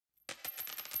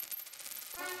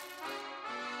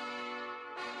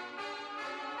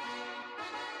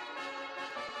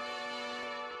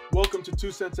Welcome to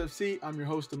 2Cents FC. I'm your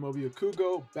host, Amobi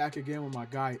Okugo, back again with my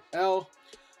guy, L.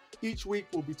 Each week,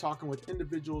 we'll be talking with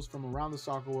individuals from around the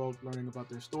soccer world, learning about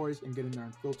their stories and getting their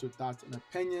unfiltered thoughts and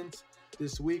opinions.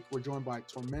 This week, we're joined by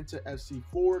Tormenta FC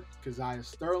forward, Kazaiah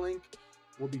Sterling.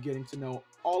 We'll be getting to know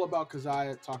all about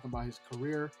Kazaiah, talking about his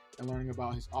career and learning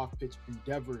about his off-pitch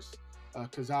endeavors.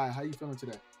 Kazaiah, how are you feeling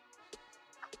today?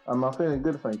 I'm feeling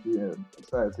good, thank you. Yeah,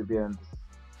 excited to be on this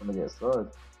when I get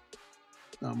started.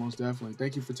 No, most definitely.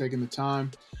 Thank you for taking the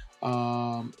time.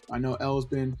 I know L's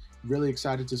been really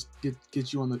excited to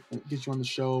get you on the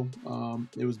show.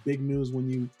 It was big news when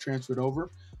you transferred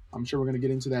over. I'm sure we're going to get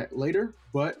into that later,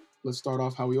 but let's start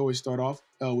off how we always start off.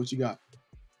 L, what you got?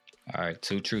 All right,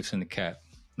 2 truths in the cap.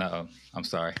 No, I'm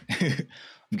sorry. I'm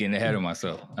getting ahead of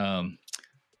myself. All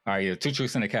right, yeah, 2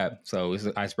 truths in the cap. So it's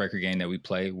an icebreaker game that we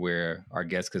play where our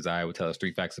guest Kazaiah would tell us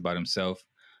 3 facts about himself.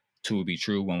 2 would be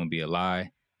true, 1 would be a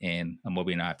lie. And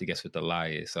Amobi and I have to guess what the lie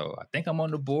is. So I think I'm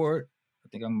on the board. I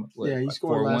think I'm you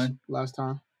scored last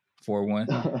time. 4-1,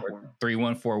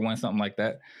 3-1, 4-1, something like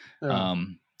that. Yeah.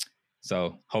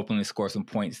 So hoping to score some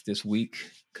points this week.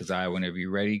 Kazaiah, whenever you're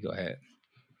ready, go ahead.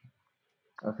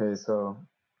 Okay, so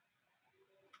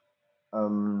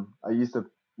I used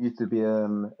to be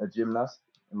a gymnast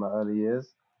in my early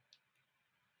years.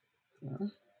 Yeah.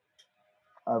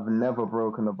 I've never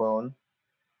broken a bone.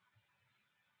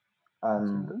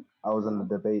 And I was on the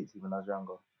debate team when I was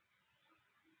younger.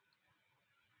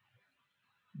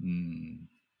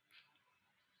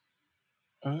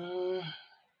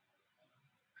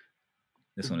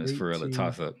 This one is for real a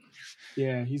toss-up.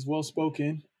 Yeah, he's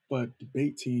well-spoken, but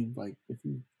debate team, like if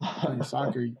you play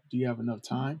soccer, do you have enough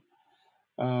time?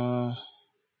 I'm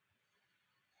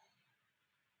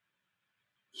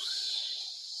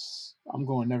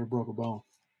going never broke a bone.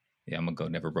 Yeah, I'm going to go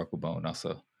never broke a bone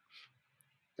also.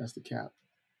 That's the cap.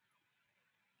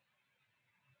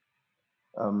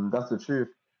 That's the truth.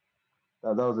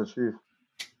 That was the truth.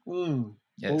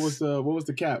 Yes. What was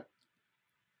the cap?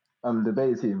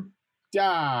 Debate team.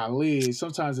 Golly,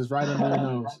 sometimes it's right under your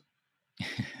nose.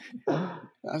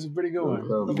 That's a pretty good one.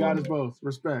 You got us both.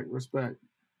 Respect.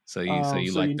 So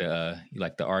you like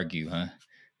to argue, huh?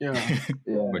 Yeah.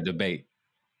 Or debate.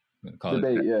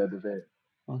 Debate.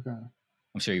 Okay.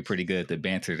 I'm sure you're pretty good at the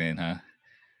banter then, huh?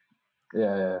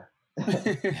 Yeah.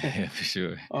 Yeah, for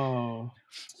sure. Oh,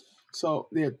 so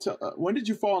yeah. When did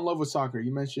you fall in love with soccer?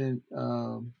 You mentioned.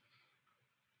 I'll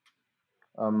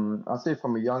say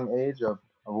from a young age, I've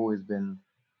always been.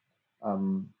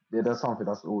 That's something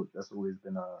that's always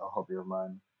been a hobby of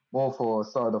mine.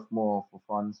 Started off more for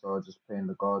fun, so I just play in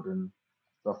the garden,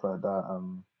 stuff like that.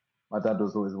 My dad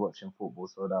was always watching football,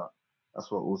 so that's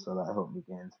what also helped me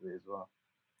get into it as well.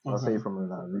 So Okay. I'll say from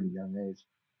a really young age.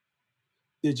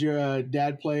 Did your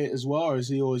dad play it as well, or is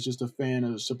he always just a fan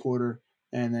or a supporter,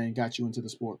 and then got you into the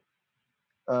sport?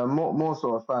 More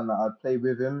sort of fan that I'd play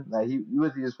with him. Like he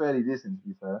was fairly decent, to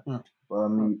be fair, but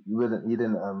he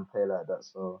didn't play like that.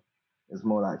 So it's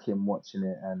more like him watching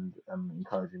it and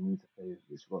encouraging me to play,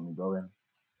 which got me going.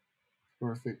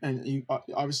 Perfect. And you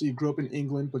obviously you grew up in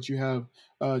England, but you have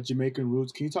Jamaican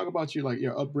roots. Can you talk about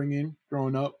your upbringing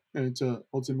growing up and to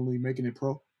ultimately making it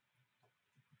pro?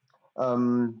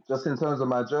 Just in terms of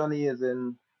my journey, as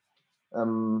in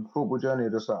football journey, or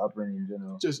just like upbringing in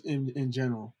general. Just in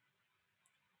general.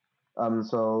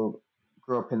 So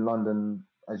grew up in London,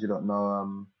 as you don't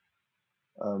know.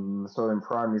 So in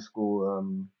primary school,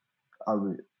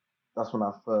 that's when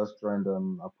I first joined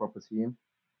a proper team.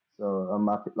 So I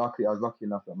was lucky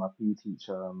enough that my PE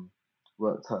teacher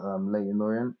worked at Leighton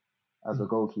Orient as a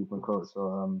goalkeeping coach.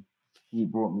 So he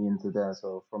brought me into there.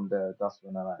 So from there, that's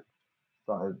when I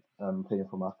started playing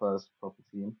for my first proper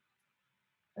team.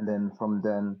 And then from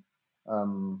then,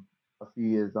 a few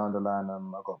years down the line,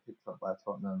 I got picked up by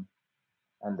Tottenham,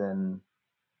 and then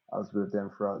I was with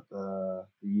them throughout the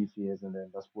youth years, and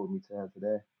then that's brought me to here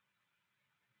today.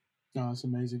 Oh, that's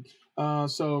amazing.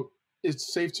 So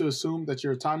it's safe to assume that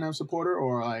you're a Tottenham supporter,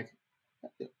 or like,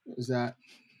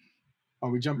 are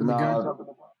we jumping the gun?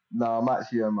 No, I'm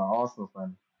actually an Arsenal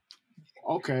fan.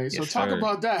 Okay, Yes, so talk sir.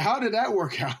 about that. How did that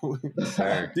work out?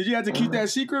 Sir. Did you have to keep that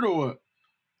secret or what?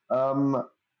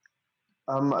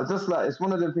 Just like it's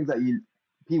one of the things that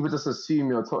people just assume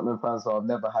you're a Tottenham fan, so I've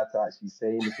never had to actually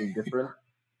say anything different.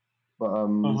 But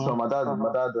so my dad,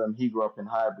 he grew up in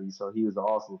Highbury, so he was an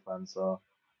Arsenal fan. So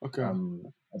okay,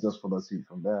 I just followed suit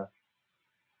from there.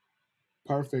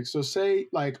 Perfect. So say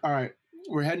like, all right,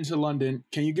 we're heading to London.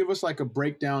 Can you give us like a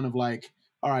breakdown of like,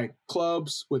 all right,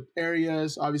 clubs with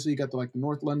areas? Obviously, you got the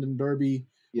North London Derby.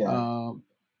 Yeah.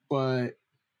 But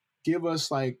give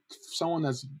us like someone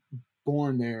that's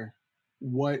born there,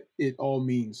 what it all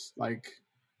means. Like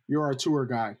you're our tour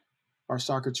guide, our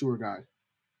soccer tour guide.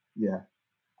 Yeah.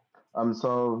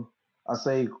 So I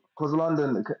say because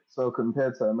London, so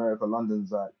compared to America,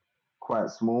 London's like quite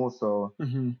small. So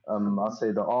Mm-hmm. I'd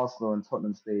say the Arsenal and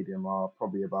Tottenham Stadium are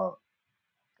probably about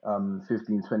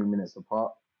 15, 20 minutes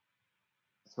apart.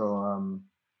 So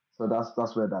so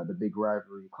that's where that the big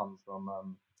rivalry comes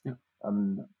from. Yeah.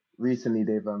 Um, recently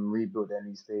they've rebuilt their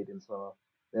new stadium, so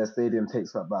their stadium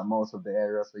takes up like most of the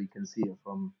area, so you can see it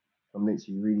from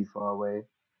literally really far away.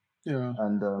 Yeah.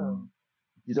 And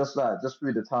you just like just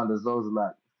through the town, there's loads of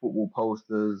like football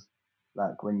posters,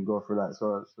 like when you go through like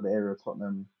so the area of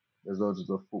Tottenham, there's loads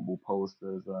of football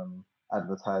posters,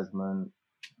 advertisement,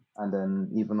 and then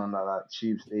even on the like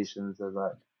tube stations, there's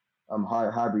like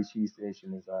Highbury tube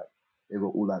station is like they've got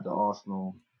all like the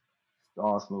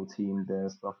Arsenal team there,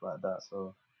 stuff like that.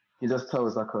 So you can just tell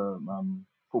it's like a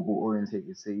football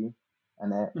orientated city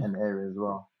and an area as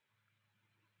well.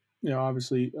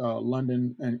 Obviously,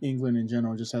 London and England in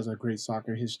general just has a great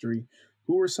soccer history.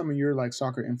 Who were some of your like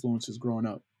soccer influences growing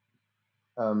up?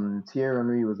 Thierry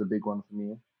Henry was a big one for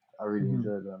me. I really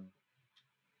Mm-hmm.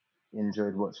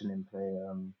 enjoyed watching him play.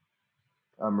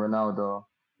 Ronaldo,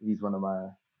 he's one of my,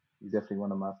 he's definitely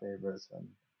one of my favorites.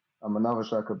 Another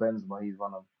striker, Benzema, he's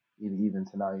one of even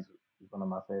to now he's one of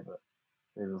my favorite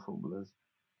footballers.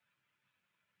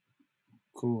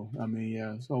 Cool. I mean,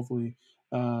 yeah. So hopefully,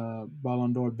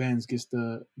 Ballon d'Or Benz gets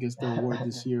the award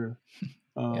this year.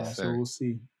 Yes, So sir. we'll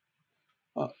see.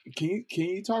 Can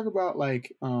you talk about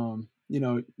like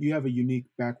you have a unique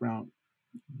background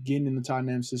getting in the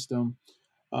Tottenham system.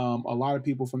 A lot of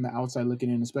people from the outside looking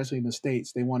in, especially in the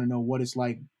States, they want to know what it's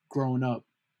like growing up,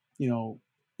 you know,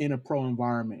 in a pro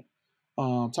environment.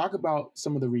 Talk about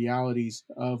some of the realities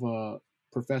of a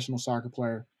professional soccer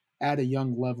player at a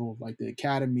young level, like the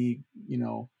academy,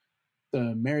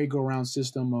 the merry-go-round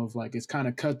system of like it's kind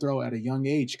of cutthroat at a young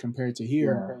age compared to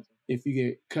here. Yeah, If you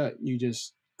get cut, you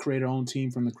just create your own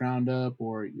team from the ground up,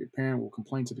 or your parent will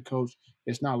complain to the coach.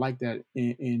 It's not like that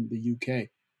in the UK.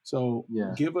 So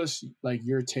yeah. give us like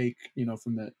your take,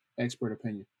 from the expert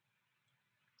opinion.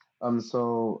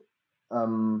 So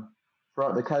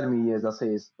throughout the academy years, I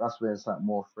say that's where it's like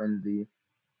more friendly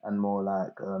and more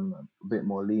like a bit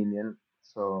more lenient.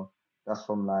 So that's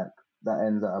from like that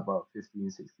ends at about 15,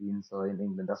 16. So in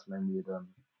England, that's when we'd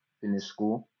finish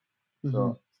school. Mm-hmm.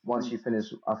 So once you finish,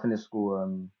 I finished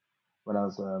school when I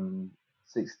was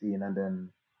 16, and then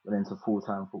went into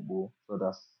full-time football.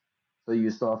 So you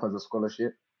start off as a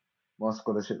scholarship. Most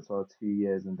scholarships are 2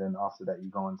 years, and then after that you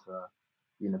go on to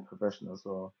being a professional.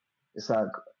 So it's like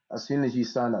as soon as you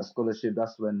sign that scholarship,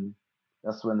 that's when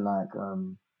like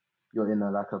you're in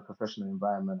a like a professional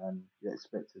environment and you're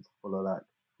expected to follow like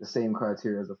the same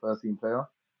criteria as a first team player.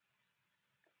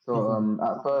 So Okay.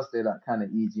 at first they like kind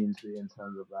of ease you into it in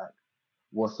terms of like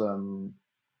what's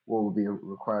what will be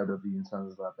required of you in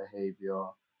terms of like behavior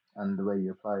and the way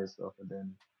you apply yourself, and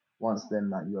then once then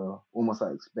like you're almost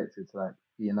like expected to like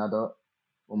be an adult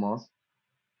almost.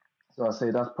 So I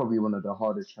say that's probably one of the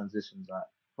hardest transitions that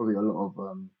probably a lot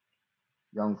of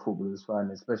young footballers find,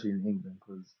 especially in England,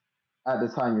 because at the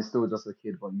time you're still just a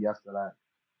kid, but you have to like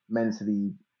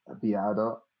mentally be an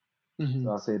adult. Mm-hmm.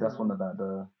 So I say that's one of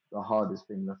the hardest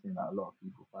things I think that a lot of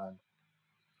people find.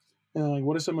 And like,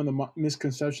 what are some of the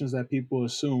misconceptions that people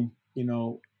assume,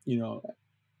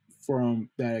 from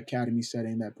that academy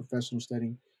setting, that professional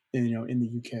setting, in the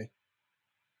UK?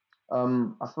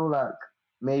 I feel like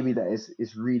maybe that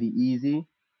it's really easy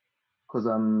because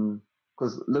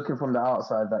looking from the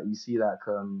outside that you see like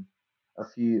a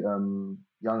few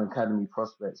young academy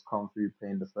prospects come through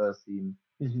playing the first team.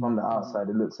 Mm-hmm. From the outside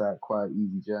it looks like quite an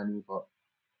easy journey, but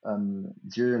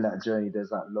during that journey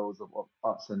there's like loads of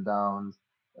ups and downs.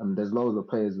 There's loads of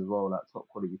players as well, like top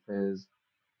quality players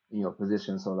in your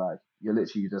position, so like you're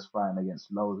literally just fighting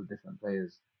against loads of different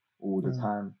players all the Yeah.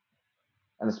 time.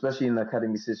 And especially in the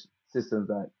academy systems,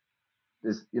 like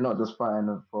this, you're not just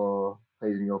fighting for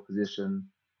players in your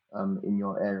position, in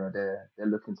your area. They're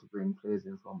looking to bring players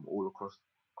in from all across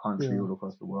country, Yeah. all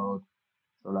across the world.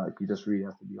 So like you just really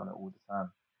have to be on it all the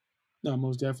time. No,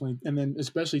 most definitely. And then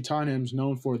especially Tottenham's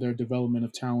known for their development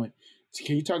of talent. So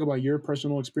can you talk about your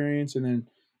personal experience? And then,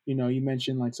 you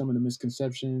mentioned like some of the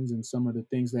misconceptions and some of the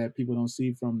things that people don't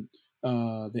see from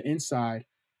the inside.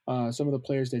 Some of the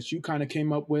players that you kind of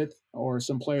came up with, or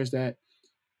some players that,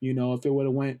 if it would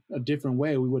have went a different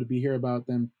way, we would be here about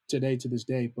them today to this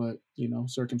day. But,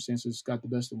 circumstances got the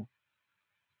best of them.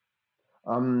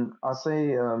 I'll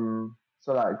say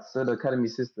so the academy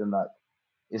system, like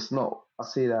it's not I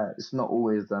say that it's not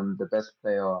always the best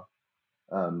player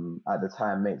at the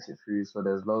time makes it through. So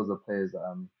there's loads of players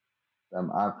that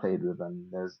I've played with,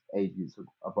 and there's age groups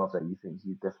above that you think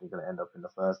he's definitely going to end up in the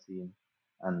first team,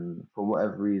 and for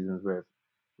whatever reasons, where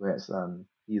it's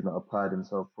he's not applied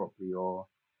himself properly, or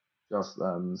just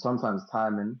sometimes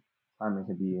timing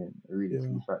can be a really Yeah.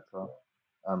 key factor.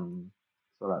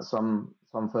 So like some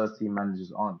first team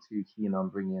managers aren't too keen on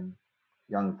bringing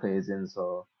young players in,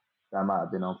 so that might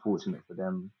have been unfortunate for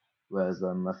them. Whereas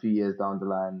a few years down the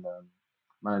line,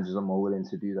 managers are more willing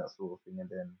to do that sort of thing, and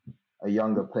then a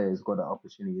younger player's got that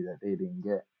opportunity that they didn't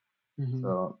get. Mm-hmm.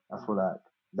 So I feel like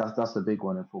that's a big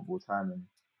one in football. Timings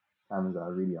are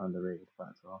a really underrated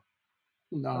factor.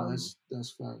 No, Um,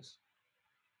 that's facts.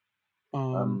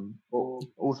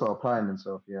 also applying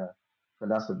themselves, yeah, but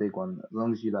that's a big one. As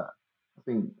long as you like, I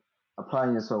think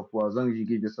applying yourself well, as long as you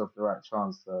give yourself the right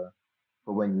chance for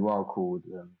when you are called,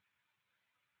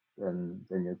 then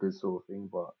you're good sort of thing.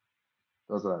 But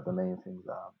those are like the main things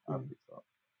that I've picked up.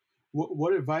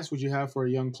 What advice would you have for a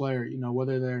young player? You know,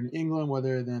 whether they're in England,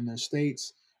 whether they're in the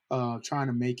States, trying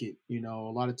to make it. You know,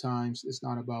 a lot of times it's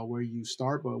not about where you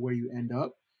start, but where you end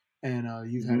up. And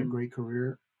you've had a Mm-hmm. great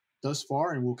career thus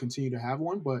far, and will continue to have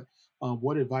one. But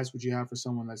what advice would you have for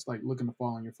someone that's like looking to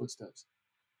follow in your footsteps?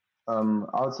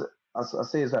 I'd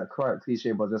say it's like quite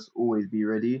cliche, but just always be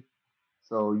ready.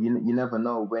 So you never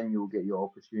know when you'll get your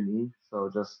opportunity. So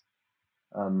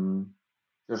um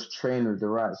just train with the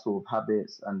right sort of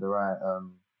habits and the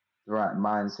right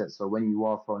mindset. So when you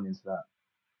are thrown into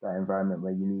that environment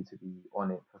where you need to be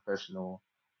on it, professional,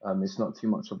 it's not too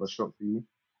much of a shock for you.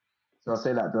 So I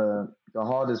say that the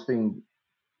hardest thing,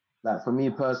 like for me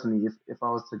personally, if I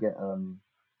was to get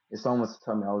if someone was to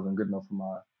tell me I wasn't good enough for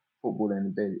my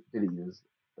footballing abilities,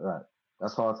 like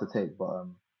that's hard to take, but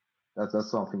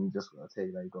that's something you just gotta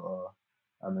take. Like you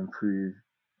gotta improve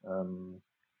um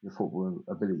your football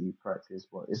ability practice.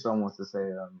 But if someone was to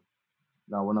say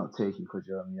no, we're not taking because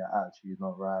your attitude's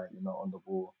not right, you're not on the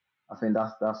ball, I think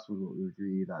that's what would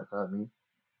really like hurt me,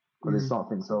 because it's Mm-hmm.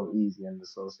 something so easy and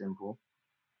it's so simple.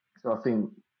 So I think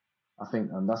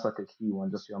that's like a key one,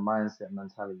 just your mindset,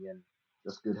 mentality, and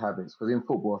just good habits. Because in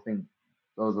football, I think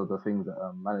those are the things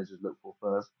that managers look for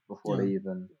first Yeah. before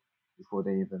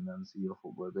they even see your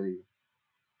football ability.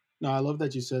 No, I love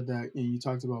that you said that, and you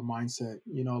talked about mindset.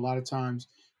 You know, a lot of times,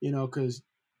 you know, because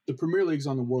the Premier League's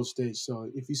on the world stage, so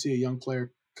if you see a young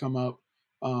player come up,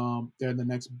 they're the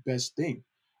next best thing.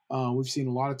 We've seen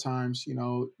a lot of times, you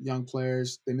know, young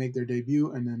players they make their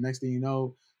debut, and then next thing you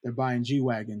know, they're buying G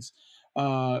wagons.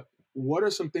 Uh, what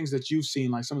are some things that you've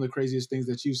seen, like some of the craziest things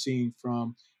that you've seen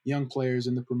from young players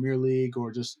in the Premier League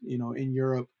or just in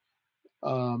Europe,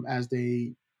 as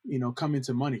they come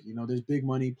into money. You know, there's big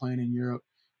money playing in Europe.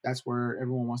 That's where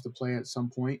everyone wants to play at some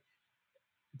point.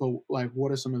 But like,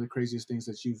 what are some of the craziest things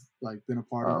that you've like been a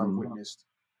part of or Um, witnessed?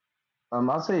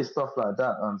 I'll say stuff like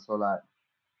that. So like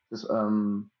just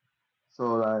so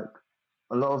like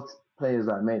a lot of players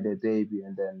like make their debut,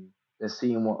 and then they're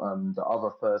seeing what the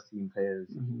other first team players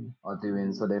Mm-hmm. are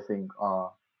doing, so they think, I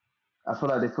feel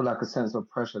like they feel like a sense of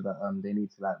pressure that they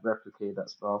need to like replicate that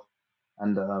stuff,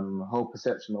 and the whole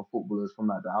perception of footballers from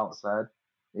like the outside,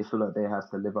 they feel like they have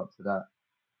to live up to that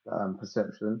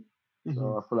perception. Mm-hmm.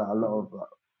 So I feel like a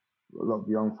lot of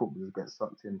young footballers get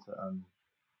sucked into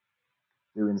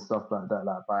doing stuff like that,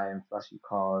 like buying flashy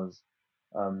cars,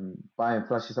 buying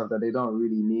flashy stuff that they don't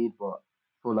really need, but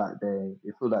feel like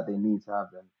they need to have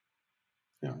them.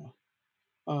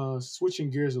 Yeah. Switching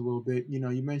gears a little bit, you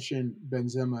mentioned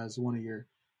Benzema as one of your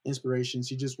inspirations.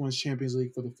 He just won Champions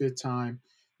League for the fifth time.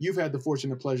 You've had the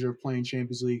fortunate pleasure of playing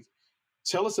Champions League.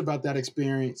 Tell us about that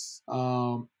experience.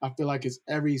 I feel like it's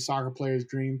every soccer player's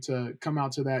dream to come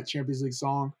out to that Champions League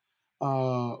song.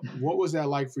 What was that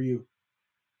like for you?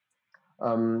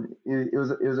 It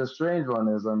was a strange one.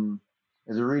 It was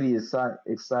a really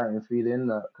exciting feeling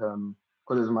that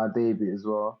because it was my debut as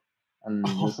well, and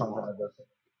it's something Oh,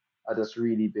 I just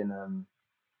really been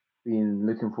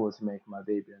looking forward to making my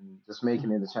debut, and just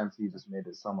making it in the Champions League just made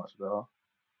it so much better.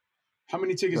 how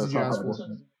many tickets So did it's you something ask I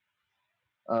for? just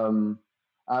um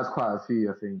I had quite a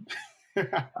few, I think.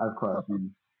 I had quite a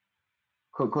few.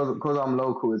 Because I'm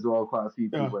local as well, quite a few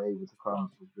Yeah. people were able to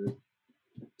come, which was good.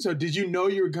 So did you know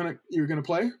you were gonna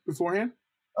play beforehand?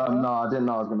 No, I didn't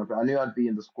know I was gonna play. I knew I'd be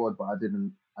in the squad, but I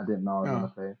didn't know I was Yeah. gonna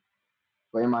play.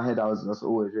 But in my head, I was just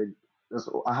always really.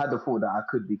 I had the thought that I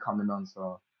could be coming on,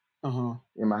 so Uh huh.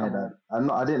 in my head,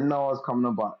 I didn't know I was coming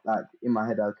on, but like in my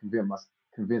head, I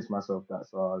convinced myself that,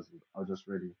 so I was just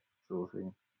ready, sort of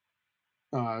thing.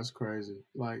 Oh, that's crazy.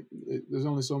 Like, there's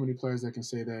only so many players that can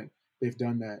say that they've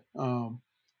done that.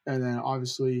 And then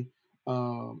obviously,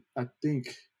 I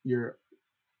think you're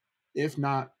if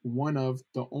not one of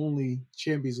the only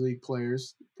Champions League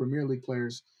players, Premier League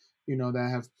players, that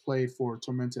have played for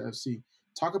Tormenta FC.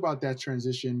 Talk about that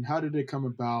transition. How did it come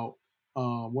about?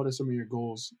 What are some of your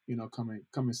goals? Coming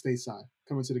stateside,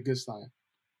 coming to the good side.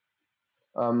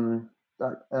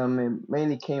 It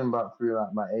mainly came about through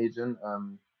like my agent.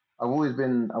 I've always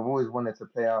wanted to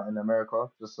play out in America.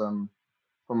 Just from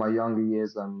my younger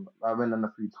years. I went on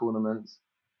a few tournaments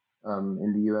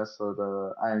in the US, so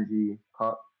the IMG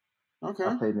Cup. I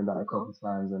Okay. played in that a couple of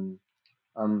times, and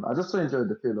I just so enjoyed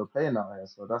the feel of playing out here.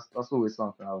 So that's always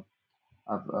something I've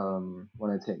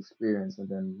wanted to experience. And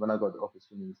then when I got the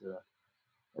opportunity to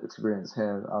experience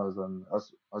here, I was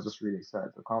just really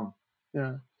excited to come.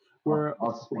 Yeah. Where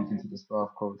After speaking to the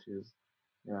staff coaches,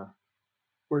 yeah.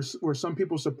 were some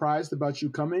people surprised about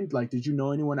you coming? Like, did you know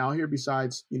anyone out here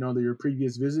besides your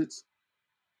previous visits?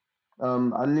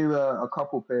 I knew a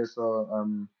couple players.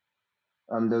 So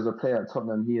there's a player at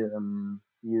Tottenham here.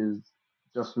 He was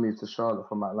just moved to Charlotte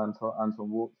from Atlanta, Anton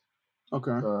Walks.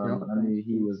 Okay. So Yeah. I knew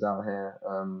he was out here.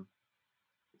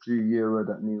 Drew Euro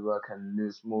at Newark and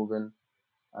Lewis Morgan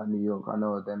at New York. I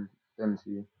know them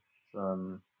two.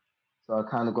 So so I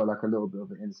kind of got like a little bit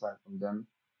of an insight from them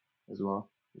as well,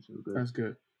 which was good. That's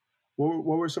good. What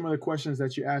were some of the questions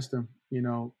that you asked them?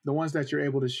 The ones that you're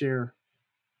able to share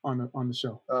on the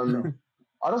show.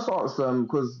 I just asked them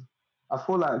because I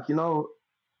feel like cause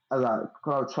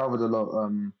I've traveled a lot.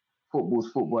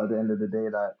 Football's football at the end of the day.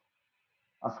 Like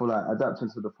I feel like adapting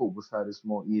to the football side is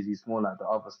more easy. It's more like the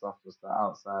other stuff, just the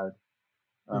outside.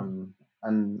 Yeah.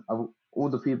 And all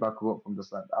the feedback I got from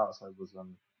just like the outside was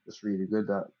just really good.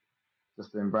 That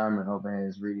just the environment over here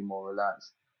is really more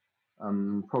relaxed.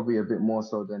 Probably a bit more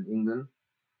so than England.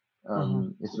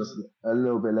 It's just a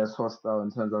little bit less hostile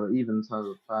even in terms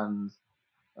of fans.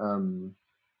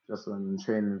 Just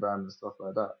training environment stuff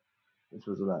like that, which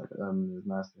was like it was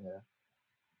nice to hear.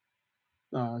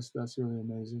 That's really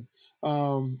amazing.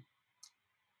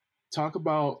 Talk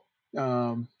about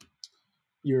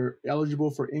you're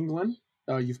eligible for England.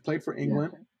 You've played for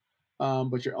England,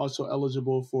 but you're also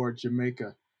eligible for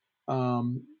Jamaica.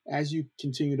 As you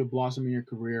continue to blossom in your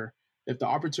career, if the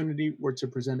opportunity were to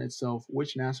present itself,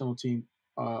 which national team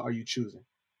are you choosing?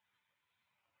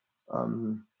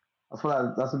 I feel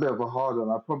like that's a bit of a hard one.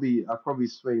 I probably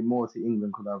sway more to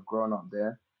England because I've grown up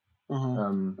there.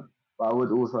 But I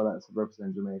would also like to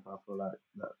represent Jamaica. I feel like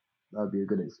that'd be a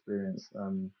good experience.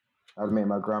 I'd make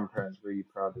my grandparents really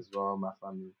proud as well, my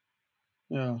family.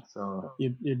 Yeah. So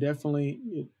you definitely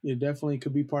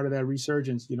could be part of that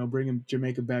resurgence. Bringing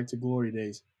Jamaica back to glory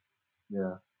days.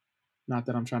 Yeah. Not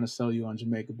that I'm trying to sell you on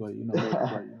Jamaica, but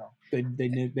they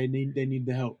need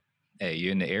the help. Hey,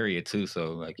 you're in the area too,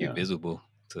 so like you're visible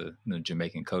to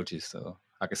Jamaican coaches. So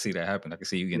I can see that happen. I can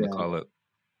see you getting the call up.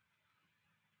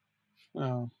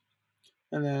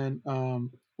 And then I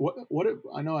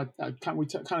know we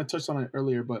kind of touched on it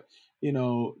earlier, but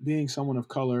being someone of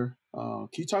color, can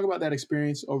you talk about that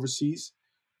experience overseas?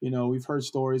 We've heard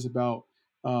stories about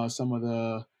some of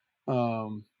the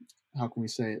how can we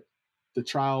say it, the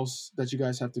trials that you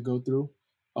guys have to go through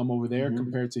over there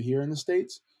compared to here in the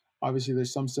States. Obviously,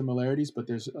 there's some similarities, but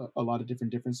there's a lot of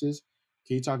different differences.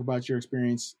 Can you talk about your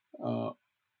experience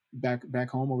back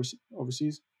home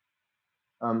overseas?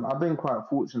 I've been quite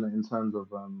fortunate in terms of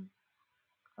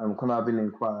because I've been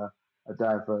in quite a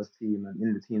diverse team, and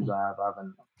in the teams I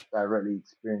haven't directly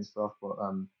experienced stuff, but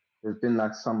there's been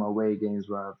like some away games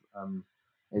where I've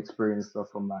experienced stuff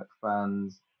from like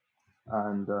fans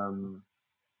and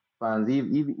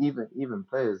even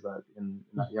players like in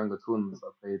like younger tournaments I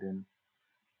played in.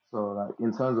 So like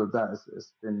in terms of that,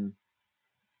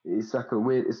 it's like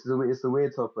it's a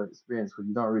weird type of experience because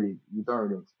you don't really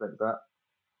expect that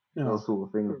those sort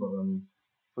of things. But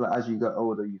feel like as you get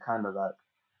older, you kind of like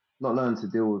not learn to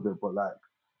deal with it, but like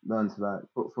learn to like.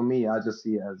 But for me, I just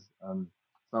see it as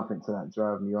something to like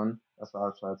drive me on. That's why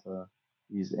I try to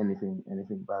use anything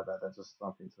bad like that, just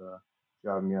something to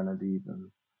drive me on and be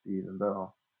even better.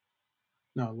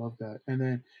 No, I love that. And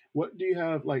then, what do you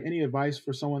have like any advice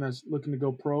for someone that's looking to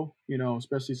go pro?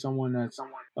 Especially someone that's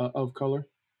of color.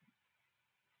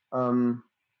 I'll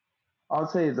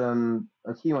say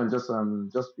a key one just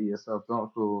be yourself.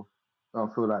 Don't feel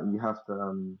like you have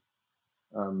to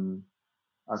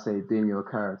I say dim your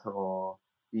character or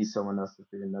be someone else to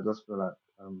fit in. I just feel like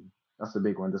that's a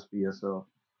big one. Just be yourself.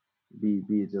 Be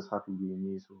just happy being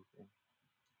you sort of thing.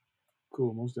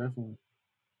 Cool, most definitely.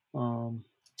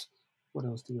 What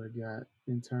else do I got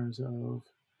in terms of?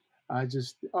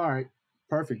 All right,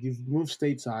 perfect. You've moved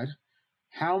stateside.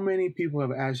 How many people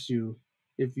have asked you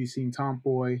if you've seen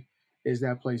Tomboy? Is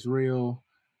that place real?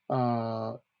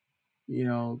 Questions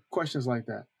like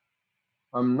that.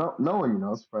 No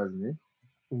one, surprisingly.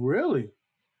 Really?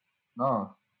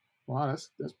 No. Wow, that's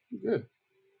pretty good.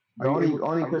 The Are you able?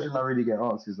 only question I really get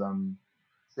asked is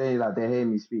say like they hear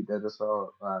me speak, they're just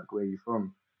like, where you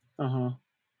from? Uh-huh.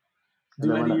 And Do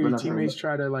then any of your when I say teammates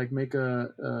try to like make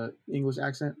a English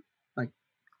accent? Like,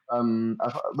 when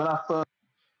I first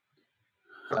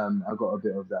I got a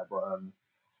bit of that, but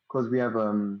because we have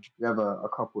a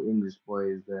couple English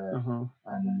boys there, uh-huh.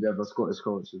 and we have a Scottish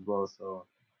coach as well, so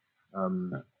I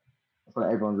feel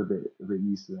like everyone's a bit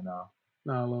used to it now.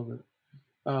 No, I love it.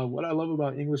 What I love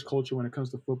about English culture when it comes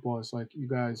to football is like you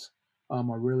guys are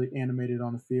really animated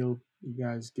on the field. You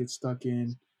guys get stuck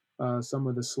in. Some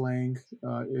of the slang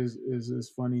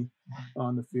is funny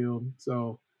on the field.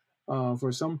 So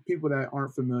for some people that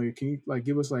aren't familiar, can you like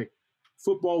give us like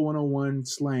football 101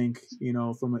 slang,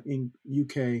 from an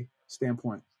UK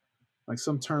standpoint, like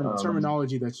some Um,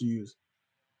 terminology that you use?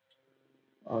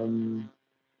 um,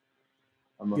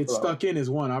 I Get feel like stuck in is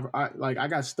one. I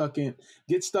got stuck in.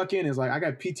 Get stuck in is like I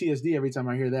got PTSD every time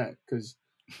I hear that because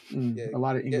Yeah, a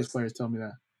lot of get English players tell me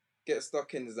that. get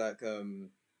stuck in is like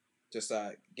just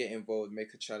like get involved,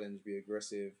 make a challenge, be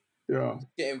aggressive, Yeah.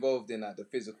 get involved in like the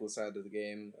physical side of the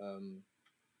game.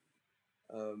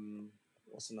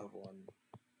 What's another one?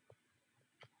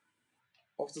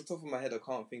 Off the top of my head, I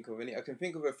can't think of any. I can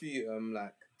think of a few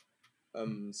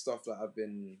stuff that I've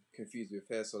been confused with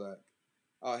here. So like,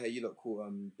 oh hey, you look cool.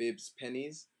 Bibs,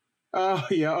 pennies. Oh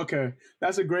yeah. Okay,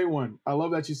 that's a great one. I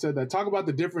love that you said that. Talk about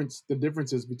the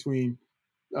differences between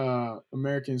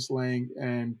American slang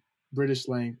and British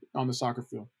slang on the soccer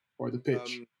field or the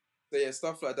pitch. So yeah,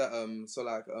 stuff like that. So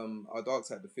like our dogs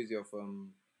had the physio for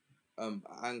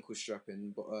ankle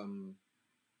strapping, but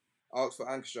I asked for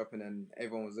ankle strapping and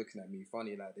everyone was looking at me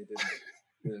funny, like they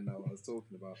didn't know what I was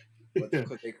talking about. But Yeah.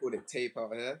 because they called it tape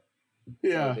out here, so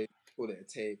Yeah. they called it a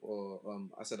tape, or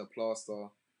I said a plaster.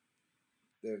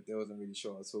 They wasn't really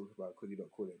sure what I was talking about because you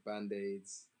don't call it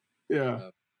band-aids. Yeah.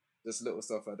 Um, just little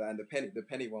stuff like that. And the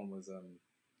penny one was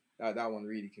that one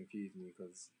really confused me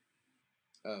because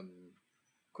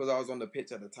I was on the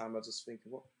pitch at the time. I was just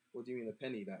thinking, what do you mean a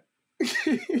penny?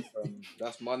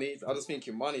 That's money. I was just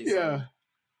thinking money. Yeah.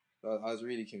 So I was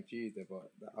really confused there,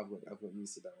 but I've got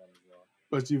used to that one as well.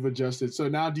 But you've adjusted. So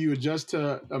now, do you adjust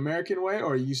to American way,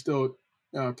 or are you still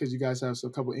because you guys have a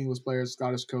couple English players,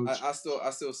 Scottish coach? I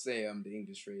still say the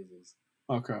English phrases.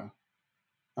 Okay,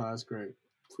 that's great.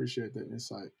 Appreciate that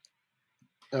insight.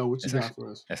 What you got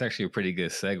for us? That's actually a pretty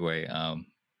good segue.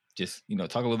 Just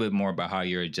talk a little bit more about how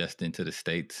you're adjusting to the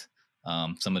States.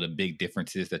 Some of the big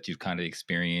differences that you've kind of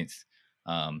experienced.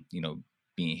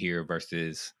 Being here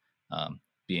versus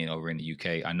being over in the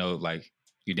UK. I know like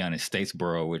you're down in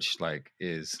Statesboro, which like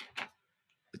is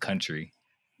the country.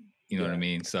 You know what I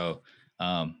mean? So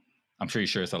I'm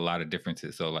sure it's a lot of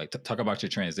differences. So like talk about your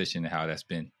transition and how that's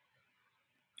been.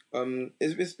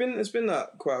 It's been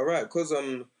quite alright because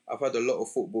I've had a lot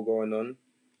of football going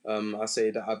on. I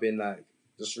say that I've been like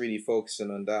just really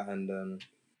focusing on that and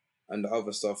the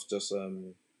other stuff just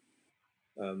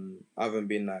I haven't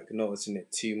been like noticing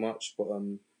it too much, but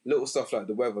little stuff like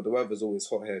the weather. The weather's always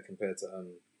hot here compared to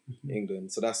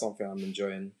England, so that's something I'm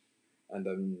enjoying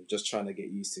and just trying to get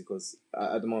used to because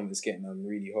at the moment it's getting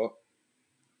really hot.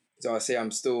 So I say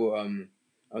I'm still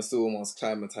almost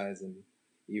climatizing,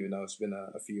 even though it's been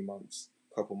a few months,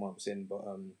 couple months in. But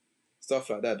stuff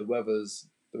like that, the weather's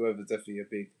definitely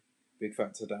a big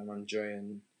factor that I'm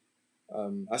enjoying.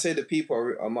 I say the people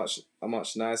are much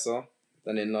nicer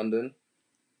than in London.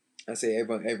 I say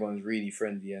everyone's really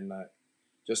friendly and like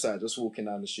just walking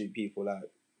down the street, people like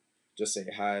just say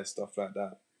hi, stuff like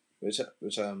that, which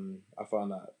I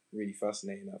found that really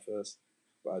fascinating at first,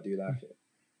 but I do like it.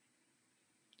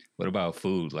 What about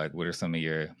food? Like, what are some of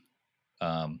your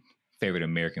favorite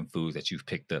American foods that you've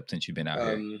picked up since you've been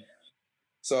out here?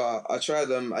 So I tried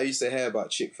I used to hear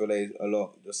about Chick-fil-A a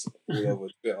lot, just all over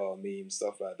Twitter, memes,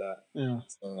 stuff like that. Yeah.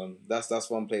 So that's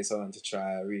one place I want to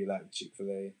try. I really like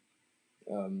Chick-fil-A.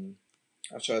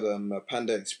 I tried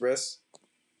Panda Express.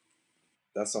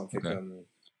 That's something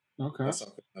Okay. that's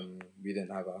something we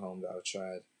didn't have at home that I've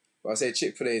tried. But I say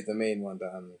Chick-fil-A is the main one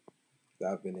that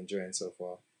I've been enjoying so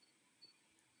far.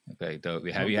 Okay, dope.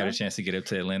 Have you had a chance to get up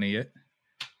to Atlanta yet?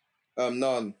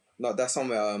 No, that's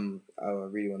somewhere I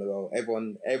really want to go.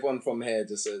 Everyone from here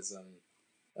just says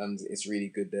it's really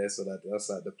good there, so that's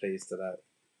like the place to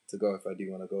go if I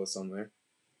do want to go somewhere.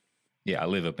 Yeah, I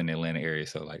live up in the Atlanta area,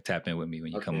 so like tap in with me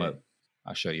when you come up.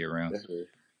 I'll show you around. Definitely.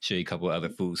 Show you a couple of other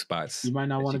food spots. You might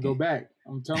not want to go back.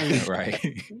 I'm telling you.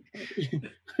 Right.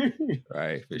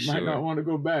 Right, for sure. Might not want to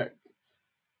go back.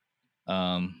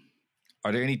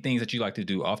 Are there any things that you like to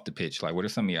do off the pitch? Like, what are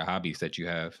some of your hobbies that you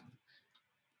have?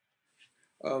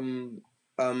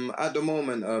 At the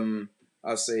moment,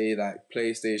 I'd say like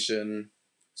PlayStation,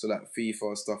 so like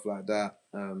FIFA stuff like that.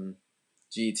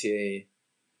 GTA.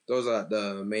 Those are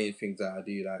the main things that I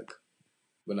do like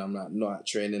when I'm like not at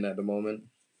training at the moment.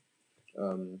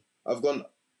 I've gone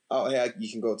out here.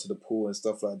 You can go to the pool and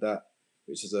stuff like that,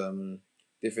 which is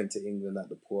different to England at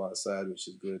the pool outside, which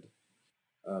is good.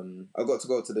 I got to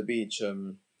go to the beach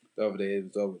the other day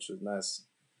as well, which was nice.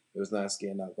 It was nice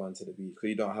getting out going to the beach because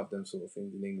you don't have them sort of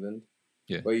things in England.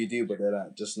 Yeah. Well, you do, but they're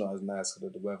like just not as nice because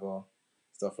of the weather,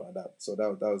 stuff like that. So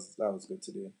that was good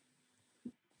to do.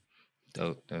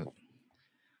 Dope.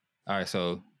 All right,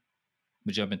 so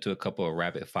we jump into a couple of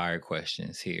rapid fire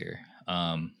questions here.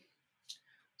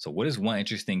 So what is one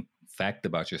interesting fact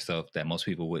about yourself that most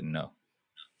people wouldn't know?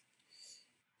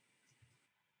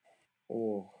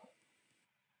 Oh,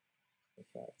 in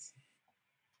fact,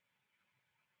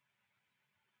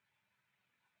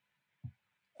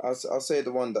 I'll say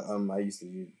the one that I used to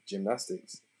do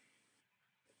gymnastics.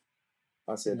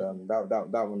 I said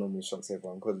that one normally shocks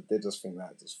everyone because they just think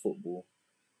that just football.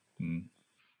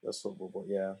 Just football, but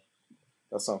yeah,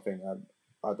 that's something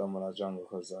I done when I was younger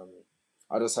because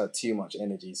I just had too much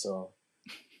energy. So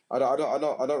I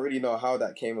don't really know how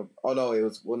that came up. Oh no, it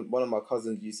was one of my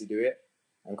cousins used to do it,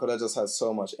 and because I just had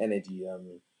so much energy,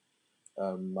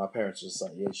 my parents were just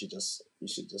like, yeah, you should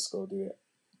just go do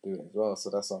it as well.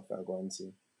 So that's something I got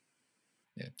into.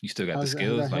 Yeah, you still got the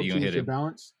skills. Like you gonna hit your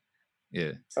balance.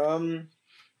 Yeah. I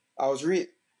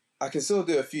can still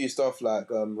do a few stuff like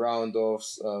round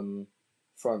offs,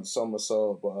 front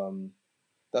somersault, but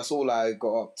that's all I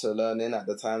got up to learning at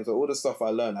the time. So all the stuff I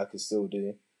learned, I could still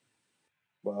do.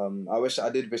 But I wish I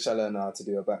learned how to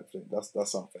do a backflip.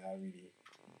 That's something I really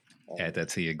add that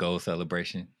to your goal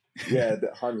celebration. Yeah,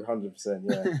 100%.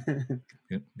 Yeah.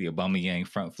 The Aubameyang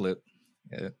front flip.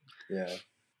 Yeah. Yeah.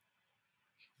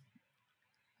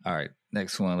 All right,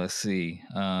 next one. Let's see.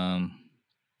 All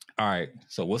right.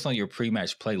 So, what's on your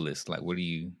pre-match playlist? Like, what are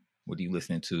you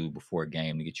listening to before a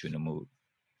game to get you in the mood?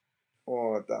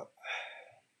 Oh,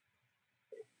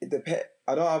 it depends.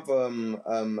 I don't have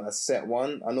a set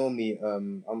one. I normally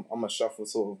I'm a shuffle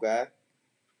sort of guy.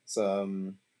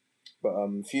 So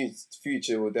but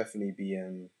future will definitely be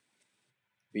in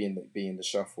the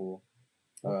shuffle.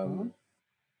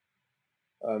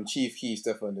 Chief Keef's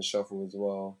definitely in the shuffle as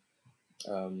well.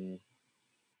 I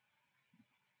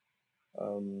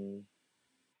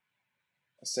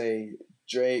say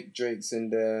Drake's in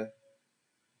there.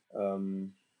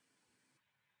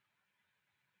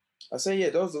 I say yeah,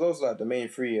 those are like the main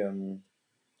three.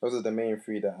 Those are the main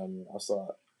three that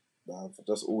I've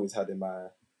just always had in my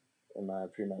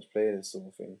pre-match playlist sort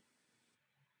of thing.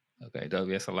 Okay,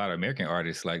 that's a lot of American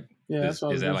artists. Like, yeah, is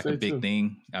that like a big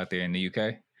thing out there in the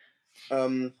UK? For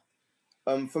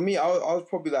me, I was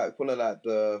probably like one of like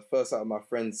the first out of my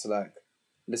friends to like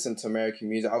listen to American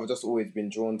music. I've just always been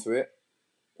drawn to it.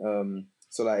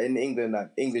 So like in England,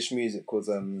 like English music was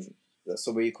so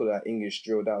what you call that English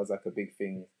drill. That was like a big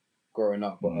thing growing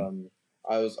up. But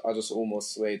I just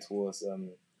almost swayed towards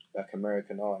like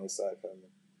American artists. Like when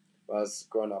I was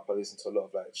growing up, I listened to a lot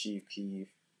of like Chief Keef,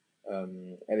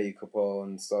 Ellie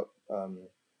Capone, stuff,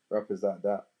 rappers like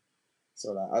that.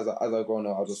 So like as I grown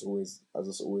up, I just always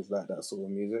liked that sort of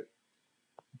music.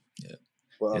 Yeah,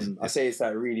 but I say it's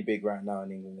like really big right now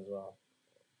in England as well.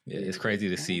 Yeah, it's crazy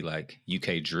to see like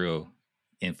UK drill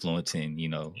influencing,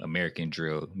 American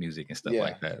drill music and stuff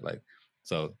like that. Like,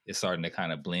 so it's starting to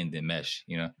kind of blend and mesh,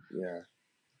 Yeah.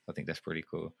 I think that's pretty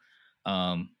cool.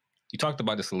 You talked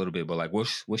about this a little bit, but like,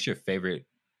 what's your favorite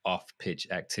off-pitch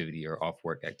activity or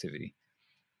off-work activity?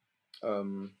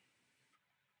 I'll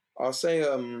say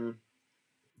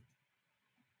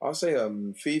FIFA.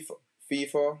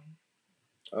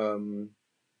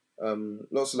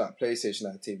 Lots of like PlayStation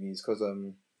activities because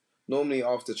normally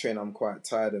after training I'm quite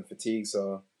tired and fatigued,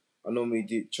 so I normally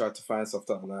do try to find stuff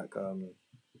that like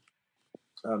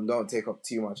don't take up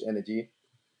too much energy.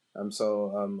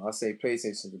 So I say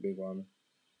PlayStation is a big one.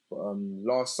 But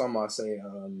last summer I say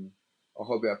a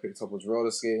hobby I picked up was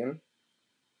roller skating.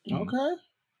 Okay.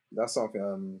 That's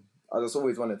something I just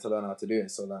always wanted to learn how to do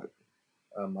it. So like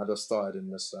I just started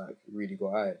and just like really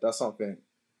got at it. That's something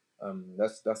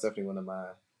that's definitely one of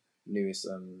my newest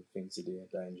things to do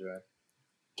that I enjoy.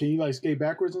 Can you like skate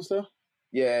backwards and stuff?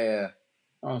 Yeah.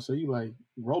 Oh, so you like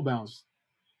roll bounce?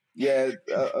 Yeah,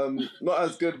 not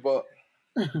as good, but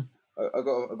I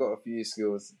got a few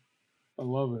skills. I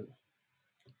love it.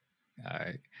 All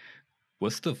right.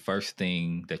 What's the first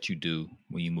thing that you do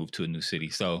when you move to a new city?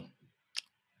 So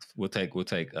we'll take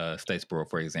Statesboro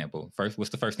for example. First,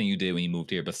 what's the first thing you did when you moved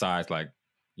here besides like,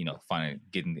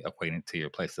 getting acquainted to your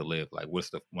place to live? Like,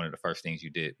 what's one of the first things you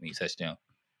did when you touched down?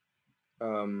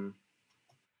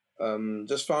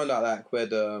 Just found out like where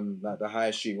the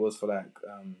high street was for like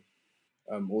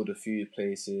all the food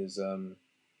places.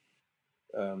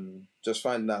 Just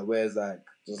finding out where's like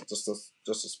just a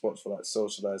spot for like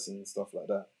socializing and stuff like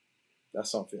that.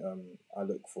 That's something I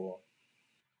look for.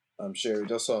 I'm sure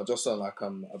just so like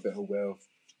I'm a bit aware of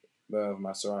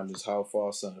my surroundings, how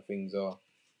far certain things are.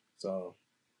 So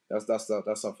that's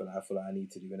something I feel like I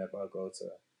need to do whenever I go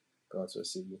to a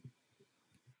city.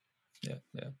 Yeah.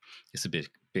 It's a big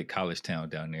college town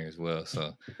down there as well.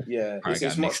 So yeah,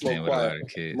 it's much more quiet,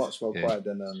 quiet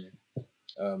than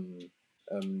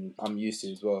I'm used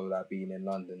to as well, like being in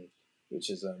London, which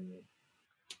is a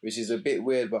bit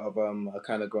weird, but I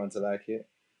kind of grown to like it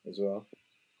as well.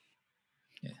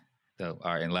 Yeah. So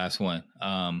all right, and last one.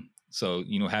 So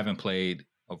having played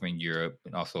over in Europe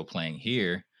and also playing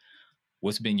here,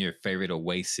 what's been your favorite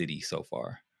away city so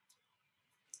far?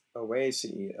 Away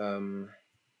city, I'd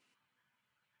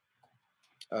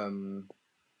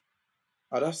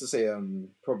have to say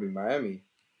probably Miami.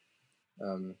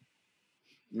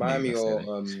 Miami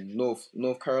or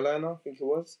North Carolina, I think it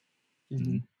was.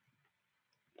 Mm-hmm.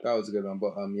 That was a good one,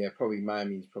 but yeah, probably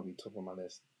Miami is probably top of my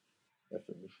list,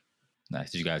 definitely.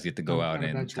 Nice. Did you guys get to go out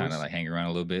and kind of like hang around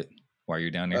a little bit while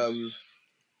you're down there?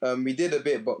 We did a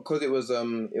bit, but because it was a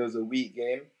week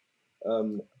game,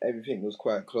 everything was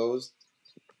quite closed,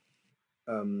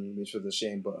 which was a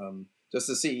shame. But just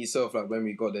the city itself, like when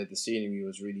we got there, the scenery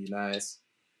was really nice.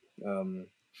 Yeah,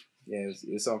 it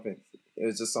was something. It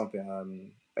was just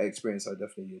something experience I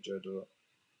definitely enjoyed a lot.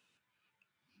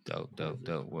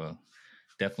 Dope. Well,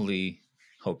 definitely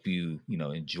hope you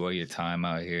enjoy your time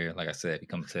out here. Like I said, if you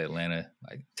come to Atlanta,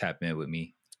 like tap in with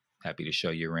me. Happy to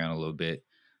show you around a little bit.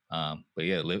 But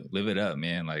yeah, live it up,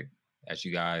 man. Like as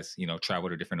you guys, travel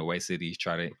to different away cities,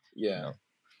 try to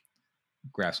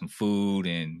grab some food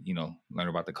and learn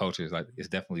about the cultures. Like it's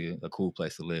definitely a cool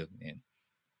place to live, and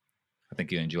I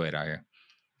think you'll enjoy it out here.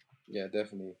 Yeah,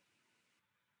 definitely.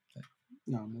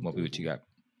 No, Moby, what you got?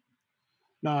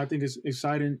 No, I think it's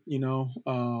exciting.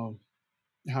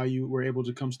 How you were able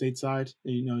to come stateside.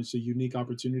 It's a unique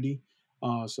opportunity.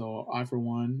 So I, for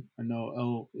one, I know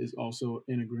L is also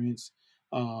in agreement.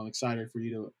 Excited for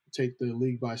you to take the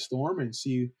league by storm and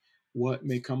see what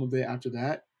may come of it after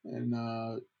that. And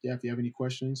if you have any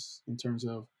questions in terms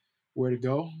of where to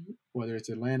go, whether it's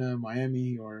Atlanta,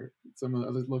 Miami, or some of the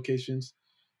other locations,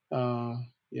 don't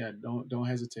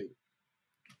hesitate.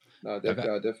 No, I'll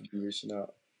definitely be reaching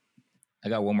out. I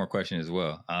got one more question as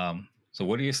well. So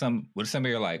what are some of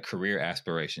your like career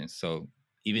aspirations? So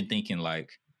even thinking like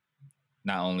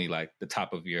not only like the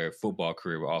top of your football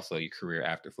career, but also your career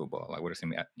after football. Like what are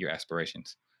some of your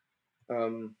aspirations?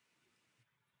 I'll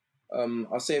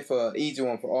say for an easy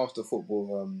one for after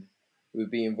football, we'd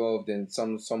be involved in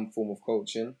some form of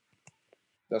coaching.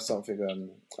 That's something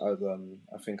I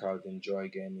think I would enjoy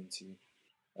getting into.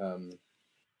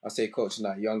 I say coaching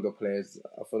like younger players.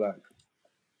 I feel like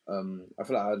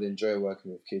I'd enjoy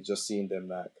working with kids, just seeing them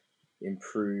like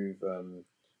improve,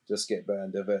 just get better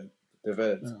and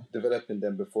developing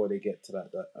them before they get to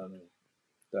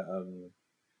that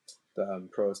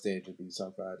pro stage would be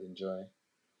something I'd enjoy.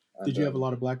 And, did you have a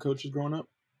lot of black coaches growing up?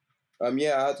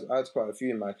 Yeah, I had quite a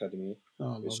few in my academy.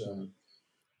 Oh, which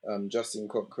Justin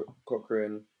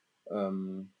Cochran,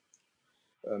 Hugo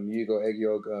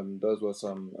Egiog, those were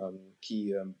some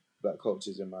key black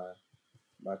coaches in my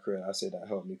career. I say that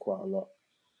helped me quite a lot.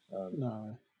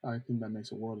 No, I think that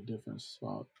makes a world of difference.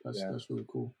 Wow, that's really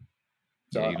cool.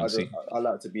 So I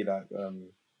like to be like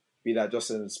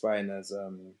just as inspiring as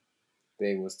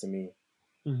they was to me,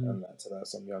 and to like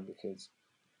some younger kids.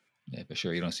 Yeah, for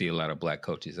sure. You don't see a lot of black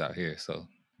coaches out here, so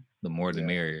the more the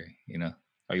merrier.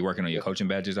 Are you working on your coaching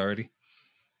badges already?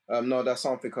 No, that's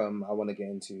something I want to get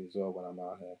into as well when I'm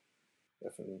out here.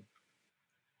 Definitely.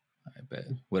 I bet.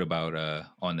 What about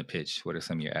on the pitch? What are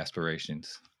some of your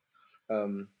aspirations?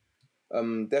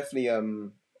 Definitely. I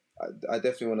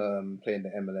definitely want to play in the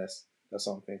MLS. That's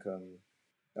something.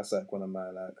 That's like one of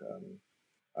my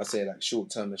I say like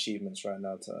short-term achievements right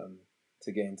now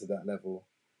to get into that level.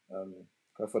 I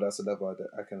thought that's a level that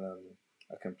I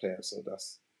can play at. So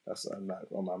that's like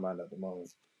on my mind at the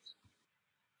moment.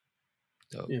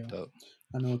 Dope.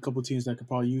 I know a couple teams that could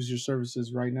probably use your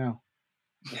services right now.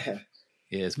 Yeah,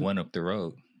 it's one up the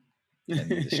road.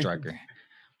 The striker.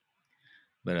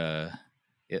 But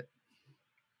yeah,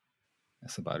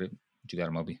 that's about it. What you got,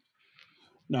 Amobi?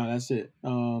 No, that's it.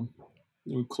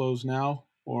 We close now,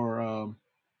 or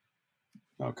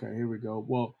okay, here we go.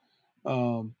 Well,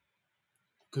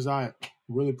 because I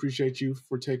really appreciate you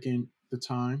for taking the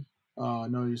time. I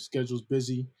know your schedule's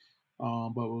busy,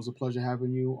 but it was a pleasure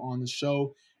having you on the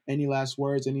show. Any last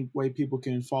words? Any way people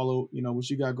can follow, what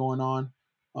you got going on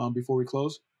before we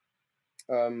close?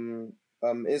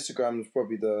 Instagram is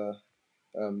probably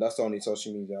that's the only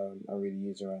social media I'm really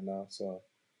using right now. So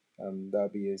that'll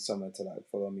be somewhere to like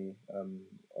follow me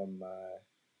on my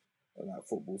like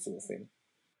football sort of thing.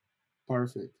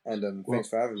 Perfect. And thanks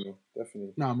for having me.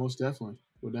 Definitely. No, most definitely.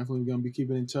 We're definitely going to be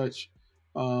keeping in touch.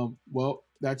 Well,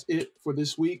 that's it for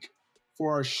this week.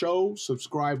 For our show,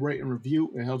 subscribe, rate, and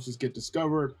review. It helps us get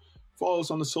discovered. Follow us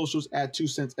on the socials at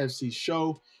 2Cents FC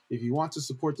Show. If you want to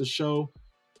support the show,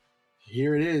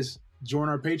 here it is. Join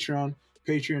our Patreon,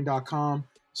 patreon.com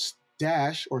 //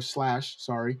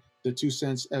 the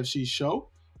 2Cents FC Show.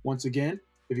 Once again,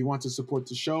 if you want to support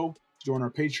the show, join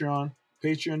our Patreon,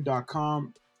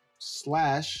 patreon.com /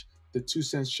 the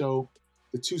 2Cents Show,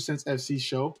 the 2Cents FC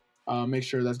Show. Make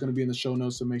sure that's going to be in the show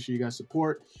notes, so make sure you guys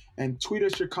support. And tweet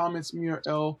us your comments, me or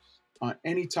L, on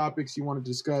any topics you want to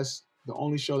discuss. The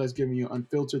only show that's giving you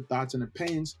unfiltered thoughts and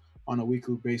opinions on a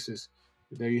weekly basis.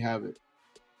 There you have it.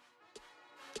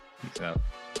 Peace out.